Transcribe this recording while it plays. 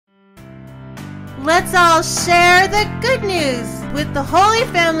Let's all share the good news with the Holy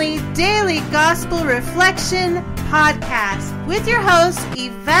Family Daily Gospel Reflection Podcast with your host,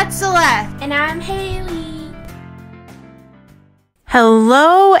 Yvette Celeste. And I'm Haley.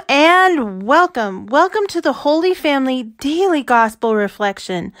 Hello and welcome. Welcome to the Holy Family Daily Gospel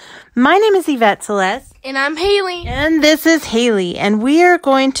Reflection. My name is Yvette Celeste. And I'm Haley. And this is Haley. And we are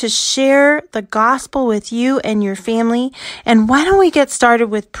going to share the gospel with you and your family. And why don't we get started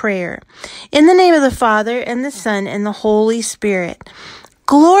with prayer? In the name of the Father, and the Son, and the Holy Spirit.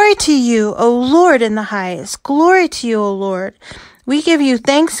 Glory to you, O Lord, in the highest. Glory to you, O Lord. We give you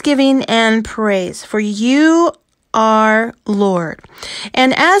thanksgiving and praise, for you our Lord.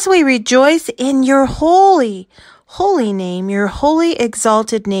 And as we rejoice in your holy name, your holy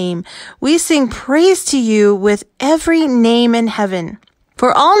exalted name, we sing praise to you with every name in heaven.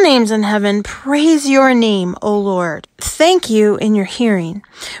 For all names in heaven, praise your name, O Lord. Thank you in your hearing.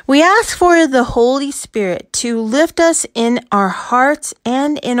 We ask for the Holy Spirit to lift us in our hearts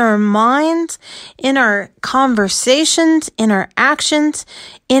and in our minds, in our conversations, in our actions,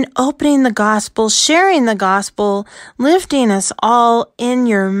 in opening the gospel, sharing the gospel, lifting us all in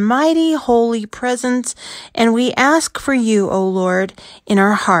your mighty holy presence. And we ask for you, O Lord, in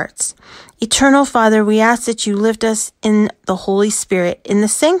our hearts. Eternal Father, we ask that you lift us in the Holy Spirit, in the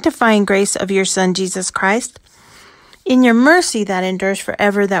sanctifying grace of your Son, Jesus Christ, in your mercy that endures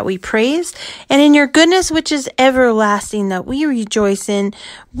forever that we praise, and in your goodness which is everlasting that we rejoice in.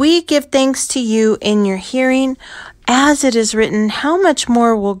 We give thanks to you in your hearing. As it is written, how much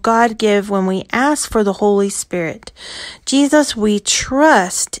more will God give when we ask for the Holy Spirit? Jesus, we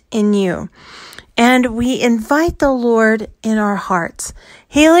trust in you. And we invite the Lord in our hearts.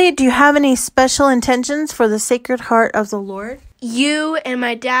 Haley, do you have any special intentions for the Sacred Heart of the Lord? You and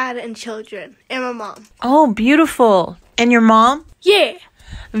my dad and children and my mom. Oh, beautiful. And your mom? Yeah.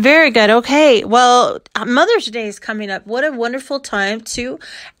 Very good. Okay. Well, Mother's Day is coming up. What a wonderful time to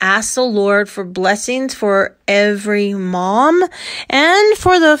ask the Lord for blessings for every mom and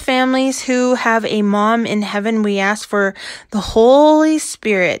for the families who have a mom in heaven. We ask for the Holy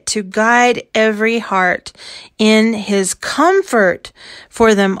Spirit to guide every heart in his comfort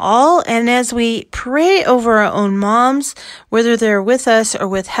for them all. And as we pray over our own moms, whether they're with us or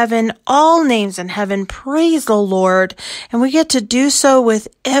with heaven, all names in heaven, praise the Lord. And we get to do so with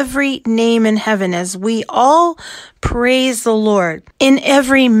every name in heaven as we all praise the Lord in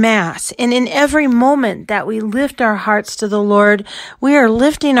every Mass and in every moment that we lift our hearts to the Lord. We are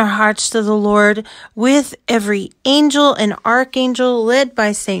lifting our hearts to the Lord with every angel and archangel led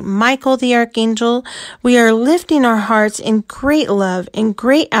by Saint Michael the Archangel. We are lifting our hearts in great love, in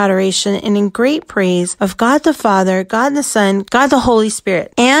great adoration, and in great praise of God the Father, God the Son, God the Holy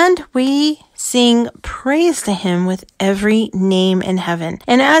Spirit. And we sing praise to him with every name in heaven.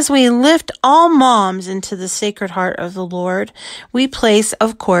 And as we lift all moms into the Sacred Heart of the Lord, we place,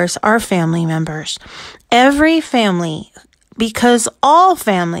 of course, our family members. Every family, because all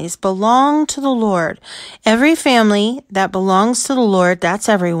families belong to the Lord. Every family that belongs to the Lord, that's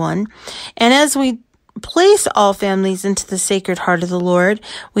everyone. And as we place all families into the Sacred Heart of the Lord,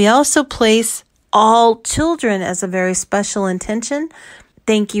 we also place all children as a very special intention.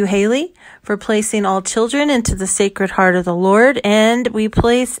 Thank you, Haley, for placing all children into the Sacred Heart of the Lord. And we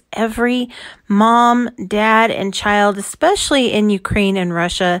place every mom, dad, and child, especially in Ukraine and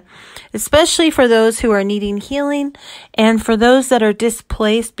Russia, especially for those who are needing healing and for those that are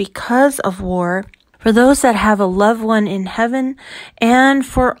displaced because of war, for those that have a loved one in heaven, and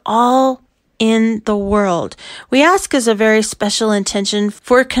for all in the world. We ask as a very special intention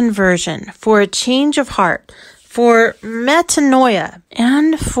for conversion, for a change of heart, for metanoia,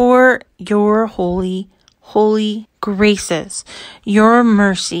 and for your holy graces, your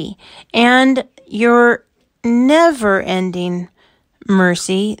mercy, and your never-ending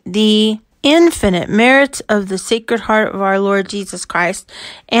mercy, the infinite merits of the Sacred Heart of our Lord Jesus Christ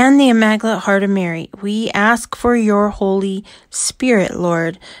and the Immaculate Heart of Mary. We ask for your Holy Spirit,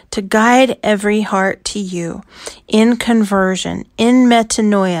 Lord, to guide every heart to you in conversion, in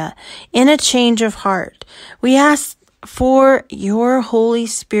metanoia, in a change of heart. We ask for your Holy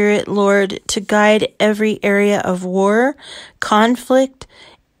Spirit, Lord, to guide every area of war, conflict,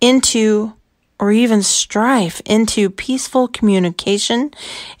 into or even strife into peaceful communication.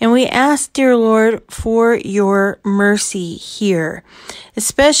 And we ask, dear Lord, for your mercy here,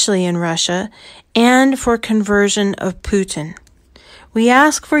 especially in Russia, and for conversion of Putin. We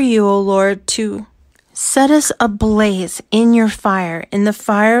ask for you, O Lord, to Set us ablaze in your fire, in the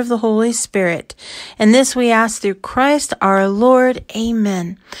fire of the Holy Spirit. And this we ask through Christ our Lord.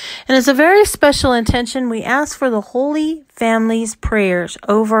 Amen. And as a very special intention, we ask for the Holy Family's prayers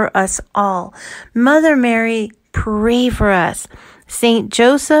over us all. Mother Mary, pray for us. Saint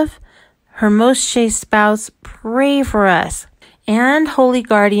Joseph, her most chaste spouse, pray for us. And Holy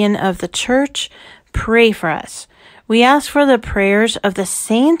Guardian of the Church, pray for us. We ask for the prayers of the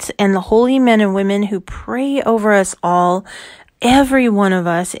saints and the holy men and women who pray over us all, every one of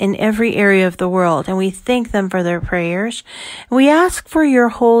us in every area of the world, and we thank them for their prayers. We ask for your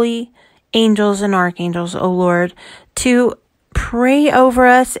holy angels and archangels, O Lord, to pray over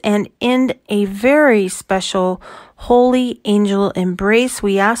us, and in a very special holy angel embrace,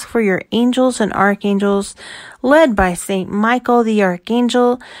 we ask for your angels and archangels, led by Saint Michael the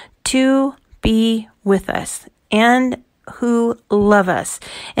Archangel, to be with us and who love us.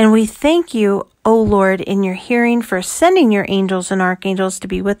 And we thank you, O Lord, in your hearing for sending your angels and archangels to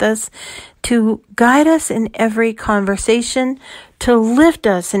be with us, to guide us in every conversation, to lift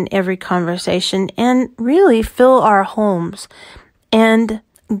us in every conversation, and really fill our homes and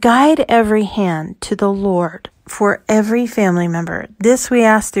guide every hand to the Lord for every family member. This we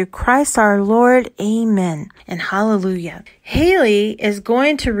ask through Christ our Lord. Amen. And hallelujah. Haley is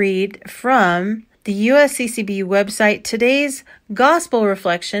going to read from the USCCB website today's gospel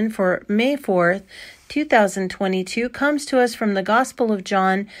reflection for May 4th, 2022 comes to us from the Gospel of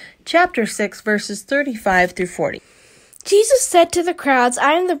John, chapter 6, verses 35 through 40. Jesus said to the crowds,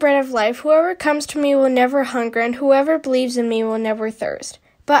 "I am the bread of life. Whoever comes to me will never hunger, and whoever believes in me will never thirst.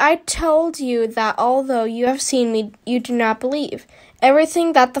 But I told you that although you have seen me, you do not believe.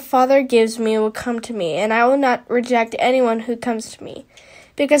 Everything that the Father gives me will come to me, and I will not reject anyone who comes to me.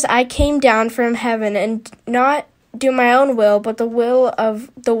 Because I came down from heaven and not do my own will, but the will of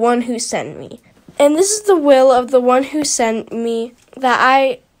the one who sent me. And this is the will of the one who sent me, that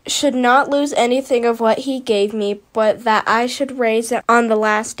I should not lose anything of what he gave me, but that I should raise it on the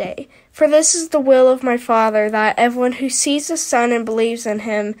last day. For this is the will of my Father, that everyone who sees the Son and believes in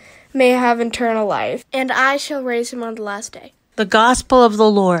him may have eternal life, and I shall raise him on the last day." The Gospel of the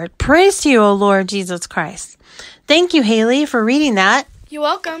Lord. Praise to you, O Lord Jesus Christ. Thank you, Haley, for reading that. You're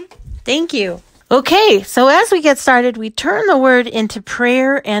welcome. Thank you. Okay, so as we get started, we turn the word into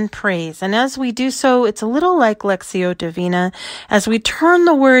prayer and praise. And as we do so, it's a little like Lectio Divina. As we turn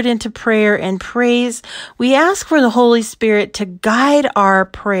the word into prayer and praise, we ask for the Holy Spirit to guide our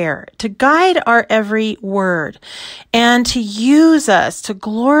prayer, to guide our every word, and to use us to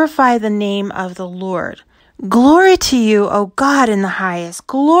glorify the name of the Lord. Glory to you, O God, in the highest.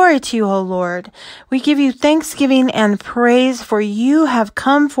 Glory to you, O Lord. We give you thanksgiving and praise, for you have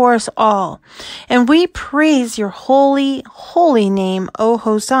come for us all. And we praise your holy, holy name, O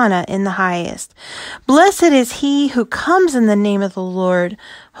Hosanna in the highest. Blessed is he who comes in the name of the Lord.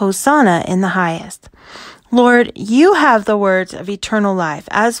 Hosanna in the highest. Lord, you have the words of eternal life,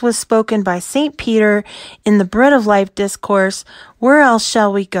 as was spoken by St. Peter in the Bread of Life discourse. Where else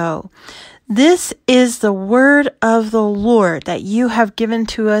shall we go? This is the word of the Lord that you have given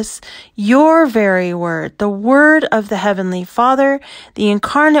to us, your very word, the word of the Heavenly Father, the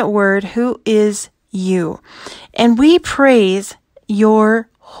incarnate word who is you. And we praise your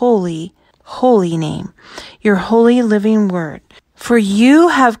holy, holy name, your holy living word. For you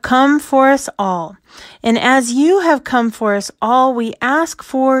have come for us all. And as you have come for us all, we ask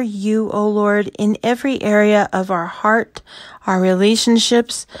for you, O Lord, in every area of our heart, our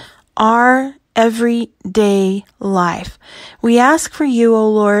relationships, our everyday life. We ask for you, O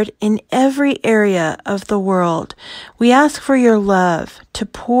Lord, in every area of the world. We ask for your love to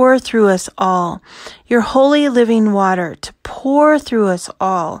pour through us all, your holy living water to pour through us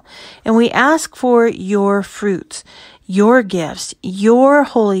all. And we ask for your fruits, your gifts, your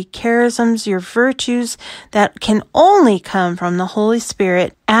holy charisms, your virtues that can only come from the Holy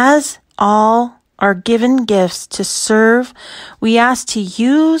Spirit, as all are given gifts to serve. We ask to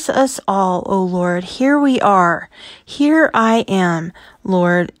use us all, O Lord. Here we are. Here I am,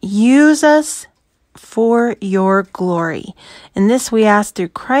 Lord. Use us for your glory. And this we ask through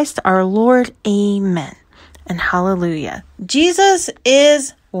Christ our Lord. Amen. And hallelujah. Jesus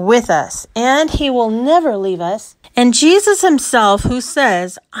is with us, and he will never leave us. And Jesus himself, who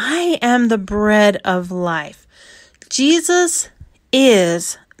says, "I am the bread of life." Jesus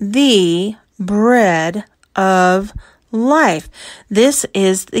is the bread of life. This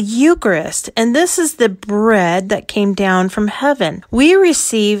is the Eucharist, and this is the bread that came down from heaven. We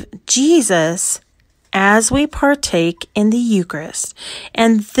receive Jesus as we partake in the Eucharist.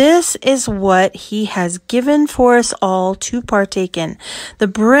 And this is what he has given for us all to partake in. The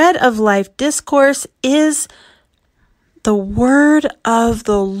bread of life discourse is the word of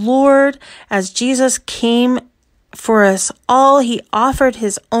the Lord. As Jesus came for us all, he offered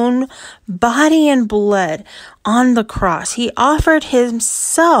his own body and blood on the cross. He offered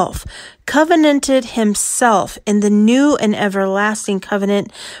himself, covenanted himself in the new and everlasting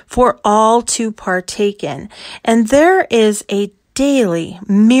covenant for all to partake in. And there is a daily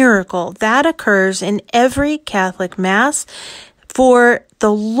miracle that occurs in every Catholic Mass, for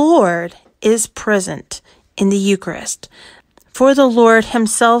the Lord is present in the Eucharist. For the Lord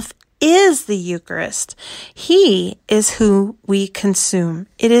himself is the Eucharist. He is who we consume.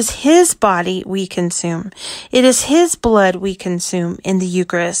 It is his body we consume. It is his blood we consume in the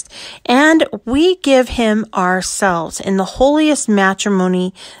Eucharist. And we give him ourselves in the holiest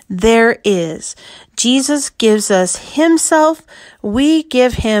matrimony there is. Jesus gives us himself. We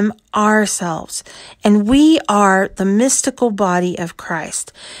give him ourselves. And we are the mystical body of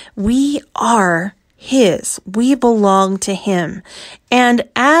Christ. We are his. We belong to him. And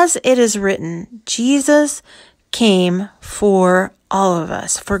as it is written, Jesus came for all of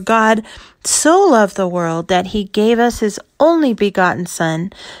us. For God so loved the world that he gave us his only begotten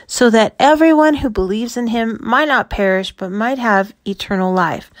Son, so that everyone who believes in him might not perish, but might have eternal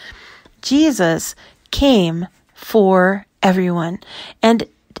life. Jesus came for everyone. And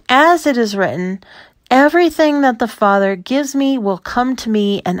as it is written, everything that the Father gives me will come to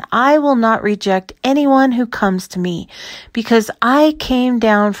me, and I will not reject anyone who comes to me, because I came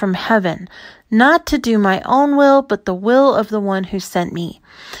down from heaven, not to do my own will, but the will of the one who sent me.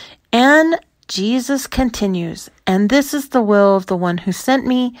 And Jesus continues, and this is the will of the one who sent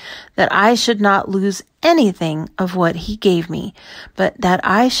me, that I should not lose anything of what he gave me, but that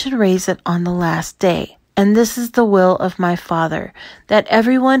I should raise it on the last day. And this is the will of my Father, that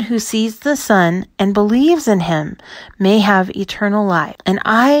everyone who sees the Son and believes in him may have eternal life, and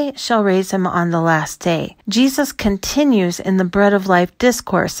I shall raise him on the last day. Jesus continues in the bread of life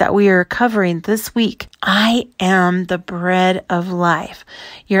discourse that we are covering this week. I am the bread of life.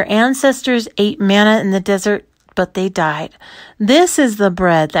 Your ancestors ate manna in the desert, but they died. This is the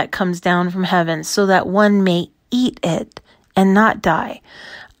bread that comes down from heaven, so that one may eat it and not die.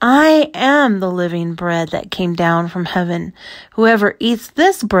 I am the living bread that came down from heaven. Whoever eats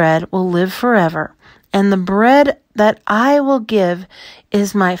this bread will live forever. And the bread that I will give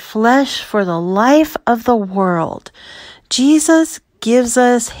is my flesh for the life of the world. Jesus gives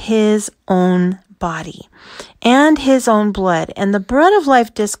us his own body and his own blood. And the bread of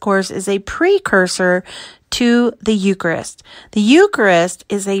life discourse is a precursor to the Eucharist. The Eucharist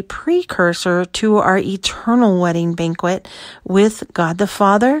is a precursor to our eternal wedding banquet with God the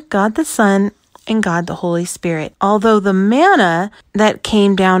Father, God the Son, and God the Holy Spirit. Although the manna that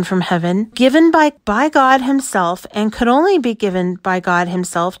came down from heaven, given by God himself, and could only be given by God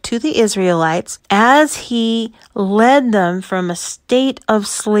himself to the Israelites as he led them from a state of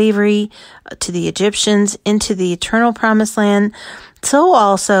slavery to the Egyptians into the eternal promised land, so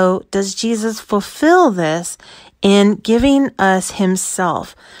also does Jesus fulfill this in giving us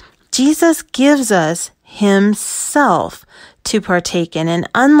himself. Jesus gives us himself to partake in. And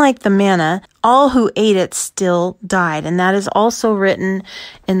unlike the manna, all who ate it still died. And that is also written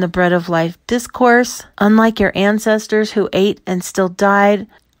in the bread of life discourse. Unlike your ancestors who ate and still died,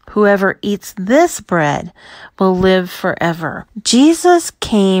 whoever eats this bread will live forever. Jesus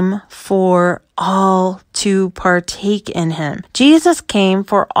came for all to partake in him. Jesus came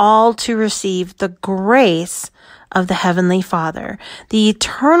for all to receive the grace of the Heavenly Father, the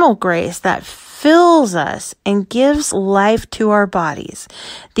eternal grace that fills us and gives life to our bodies,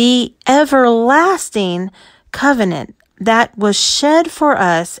 the everlasting covenant that was shed for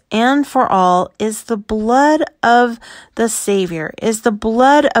us and for all is the blood of the Savior, is the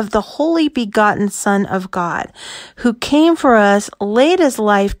blood of the holy begotten Son of God, who came for us, laid his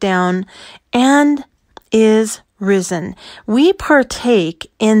life down, and is risen. We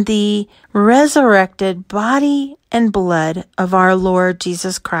partake in the resurrected body and blood of our Lord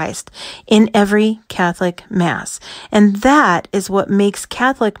Jesus Christ in every Catholic Mass. And that is what makes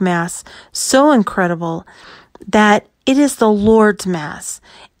Catholic Mass so incredible, that it is the Lord's Mass,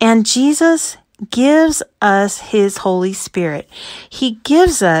 and Jesus gives us his Holy Spirit. He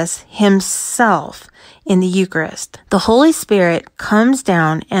gives us himself in the Eucharist. The Holy Spirit comes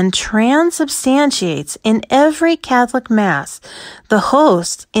down and transubstantiates in every Catholic Mass the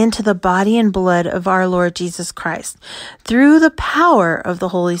host into the body and blood of our Lord Jesus Christ through the power of the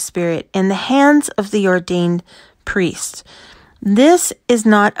Holy Spirit in the hands of the ordained priest. This is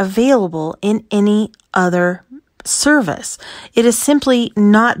not available in any other service. It is simply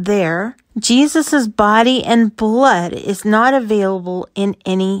not there. Jesus' body and blood is not available in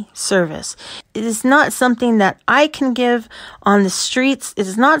any service. It is not something that I can give on the streets. It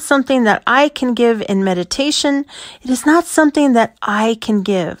is not something that I can give in meditation. It is not something that I can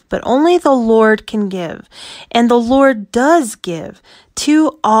give, but only the Lord can give. And the Lord does give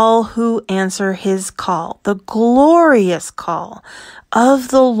to all who answer his call. The glorious call of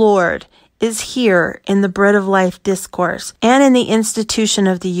the Lord is here in the Bread of Life discourse and in the institution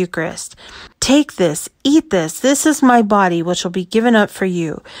of the Eucharist. Take this, eat this. This is my body, which will be given up for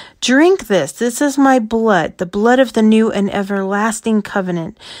you. Drink this. This is my blood, the blood of the new and everlasting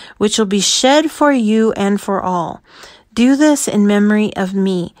covenant, which will be shed for you and for all. Do this in memory of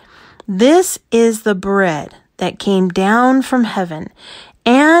me. This is the bread that came down from heaven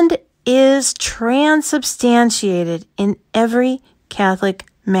and is transubstantiated in every Catholic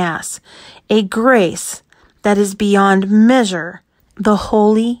Mass, a grace that is beyond measure, the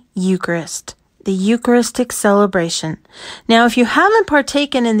Holy Eucharist, the Eucharistic celebration. Now, if you haven't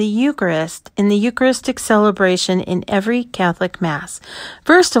partaken in the Eucharistic celebration in every Catholic Mass,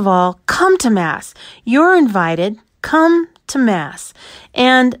 first of all, come to Mass. You're invited. Come to Mass.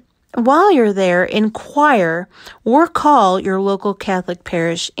 And while you're there, inquire or call your local Catholic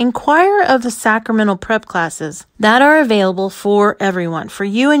parish. Inquire of the Sacramental Prep Classes that are available for everyone, for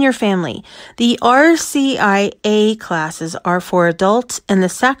you and your family. The RCIA classes are for adults and the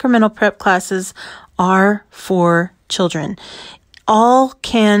Sacramental Prep Classes are for children. All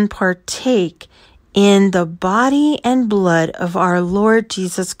can partake in the body and blood of our Lord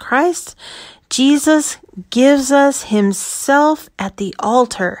Jesus Christ. Jesus gives us himself at the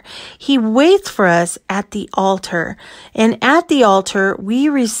altar. He waits for us at the altar. And at the altar, we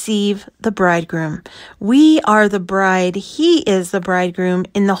receive the bridegroom. We are the bride. He is the bridegroom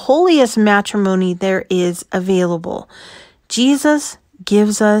in the holiest matrimony there is available. Jesus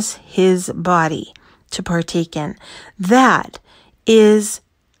gives us his body to partake in. That is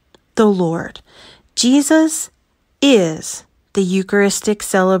the Lord. Jesus is the Eucharistic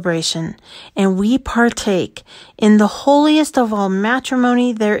celebration, and we partake in the holiest of all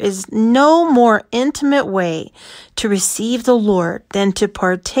matrimony. There is no more intimate way to receive the Lord than to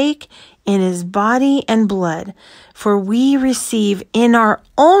partake in his body and blood, for we receive in our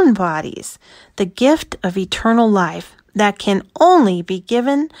own bodies the gift of eternal life that can only be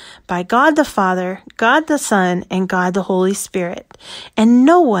given by God the Father, God the Son, and God the Holy Spirit. And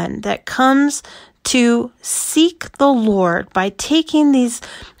no one that comes to seek the Lord by taking these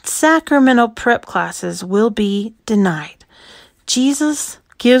sacramental prep classes will be denied. Jesus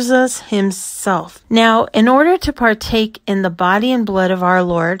gives us himself. Now, in order to partake in the body and blood of our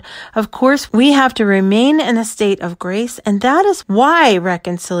Lord, of course, we have to remain in a state of grace, and that is why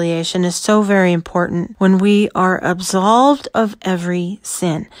reconciliation is so very important. When we are absolved of every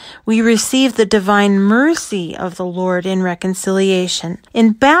sin, we receive the divine mercy of the Lord in reconciliation.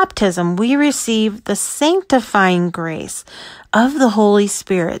 In baptism, we receive the sanctifying grace of the Holy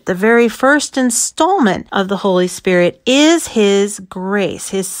Spirit. The very first installment of the Holy Spirit is his grace,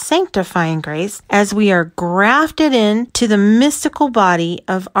 his sanctifying grace, as we are grafted into the mystical body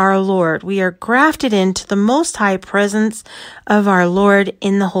of our Lord. We are grafted into the most high presence of our Lord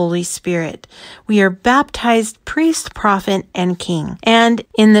in the Holy Spirit. We are baptized priest, prophet, and king. And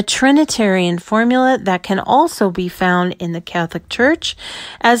in the Trinitarian formula that can also be found in the Catholic Church,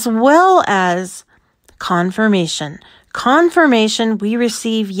 as well as confirmation. Confirmation, we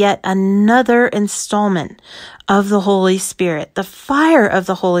receive yet another installment of the Holy Spirit. The fire of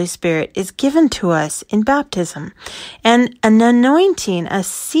the Holy Spirit is given to us in baptism, and an anointing, a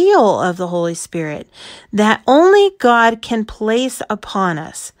seal of the Holy Spirit that only God can place upon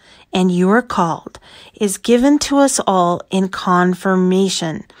us, and you are called, is given to us all in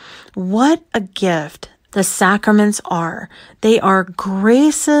confirmation. What a gift the sacraments are. They are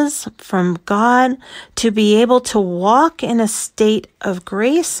graces from God to be able to walk in a state of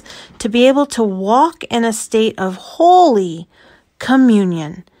grace, to be able to walk in a state of holy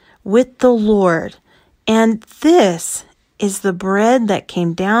communion with the Lord. And this is the bread that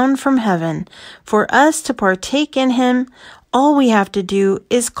came down from heaven for us to partake in him. All we have to do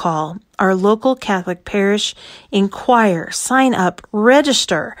is call our local Catholic parish, inquire, sign up,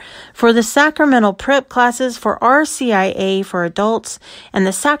 register for the Sacramental Prep Classes for RCIA for adults and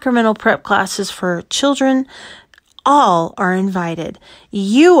the Sacramental Prep Classes for children. All are invited.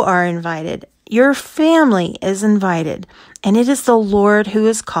 You are invited. Your family is invited, and it is the Lord who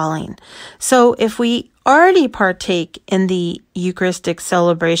is calling. So if we already partake in the Eucharistic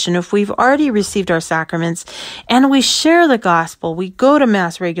celebration, if we've already received our sacraments and we share the gospel, we go to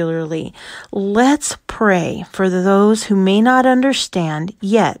Mass regularly, let's pray for those who may not understand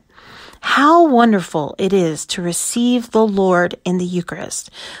yet how wonderful it is to receive the Lord in the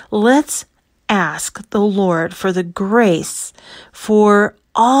Eucharist. Let's ask the Lord for the grace, for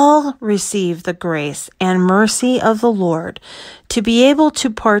all receive the grace and mercy of the Lord to be able to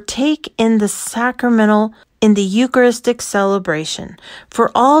partake in the Eucharistic celebration,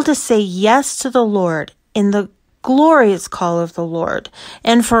 for all to say yes to the Lord in the glorious call of the Lord,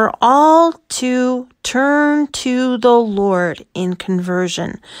 and for all to turn to the Lord in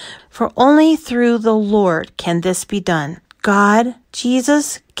conversion. For only through the Lord can this be done. God,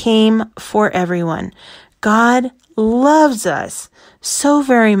 Jesus came for everyone. God loves us so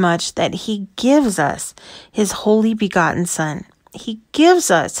very much that he gives us his holy begotten Son. He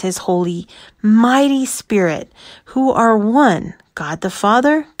gives us his holy, mighty Spirit, who are one, God the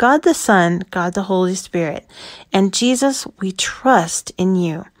Father, God the Son, God the Holy Spirit. And Jesus, we trust in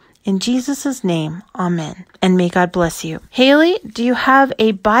you. In Jesus' name, amen. And may God bless you. Haley, do you have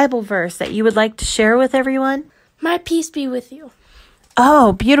a Bible verse that you would like to share with everyone? My peace be with you.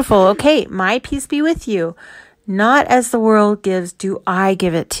 Oh, beautiful. Okay, my peace be with you. Not as the world gives, do I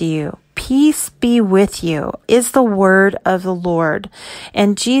give it to you. Peace be with you is the word of the Lord.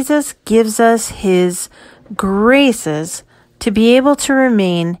 And Jesus gives us his graces to be able to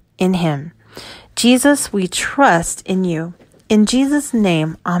remain in him. Jesus, we trust in you. In Jesus'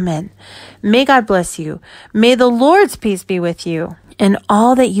 name, amen. May God bless you. May the Lord's peace be with you and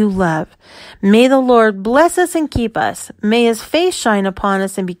all that you love. May the Lord bless us and keep us. May his face shine upon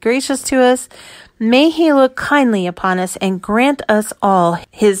us and be gracious to us. May he look kindly upon us and grant us all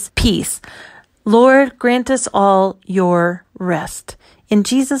his peace. Lord, grant us all your rest. In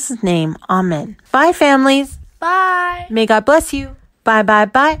Jesus' name, amen. Bye, families. Bye. May God bless you. Bye, bye,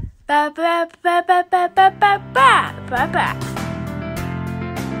 bye. Bye, bye, bye, bye, bye, bye, bye, bye, bye, bye.